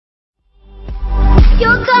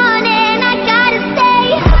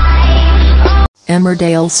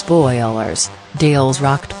Emmerdale spoilers: Dale's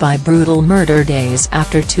rocked by brutal murder days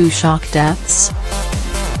after 2 shock deaths.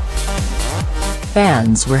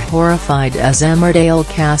 Fans were horrified as Emmerdale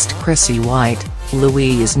cast Chrissy White,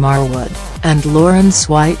 Louise Marwood, and Lawrence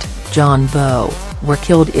White, John Bowe, were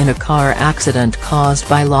killed in a car accident caused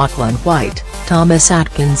by Lachlan White, Thomas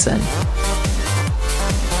Atkinson.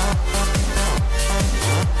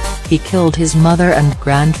 He killed his mother and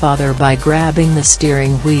grandfather by grabbing the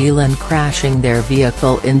steering wheel and crashing their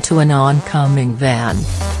vehicle into an oncoming van.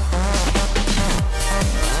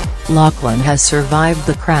 Lachlan has survived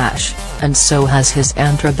the crash, and so has his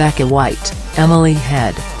aunt Rebecca White, Emily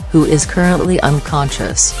Head, who is currently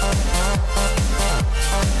unconscious.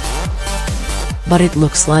 But it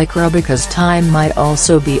looks like Rebecca's time might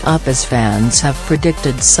also be up, as fans have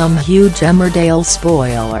predicted some huge Emmerdale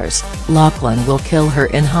spoilers. Lachlan will kill her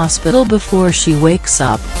in hospital before she wakes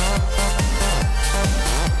up.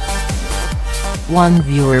 One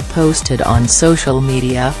viewer posted on social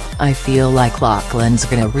media, "I feel like Lachlan's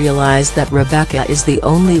gonna realize that Rebecca is the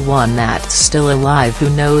only one that's still alive who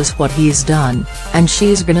knows what he's done, and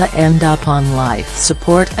she's gonna end up on life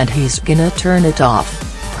support and he's gonna turn it off.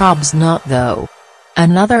 Probs not though."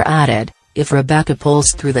 Another added, "If Rebecca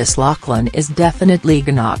pulls through this, Lachlan is definitely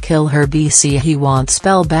gonna kill her BC he won't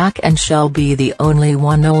spell back and she'll be the only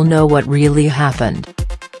one who'll know what really happened."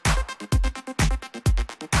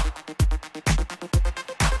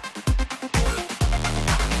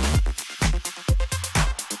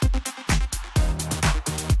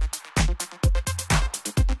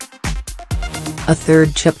 A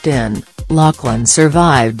third chipped in, "Lachlan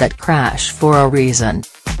survived that crash for a reason.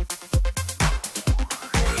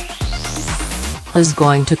 Is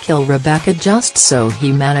going to kill Rebecca just so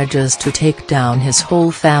he manages to take down his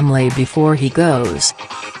whole family before he goes.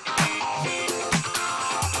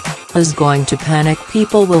 Is going to panic,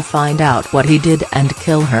 people will find out what he did and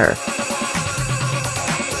kill her.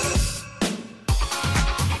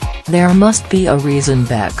 There must be a reason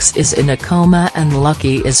Bex is in a coma and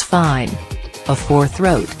Lucky is fine. A fourth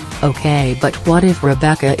wrote, "Okay, but what if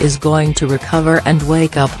Rebecca is going to recover and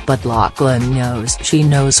wake up but Lachlan knows she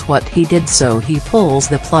knows what he did so he pulls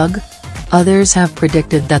the plug?" Others have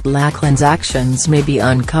predicted that Lachlan's actions may be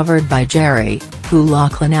uncovered by Jerry, who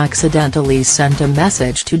Lachlan accidentally sent a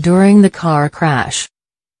message to during the car crash.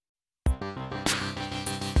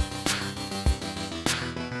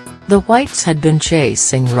 The Whites had been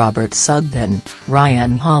chasing Robert Sugden,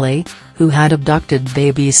 Ryan Hawley, who had abducted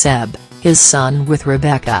baby Seb, his son, with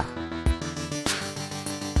Rebecca.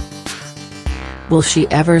 Will she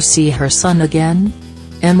ever see her son again?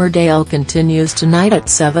 Emmerdale continues tonight at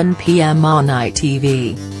 7 p.m. on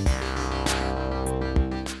ITV.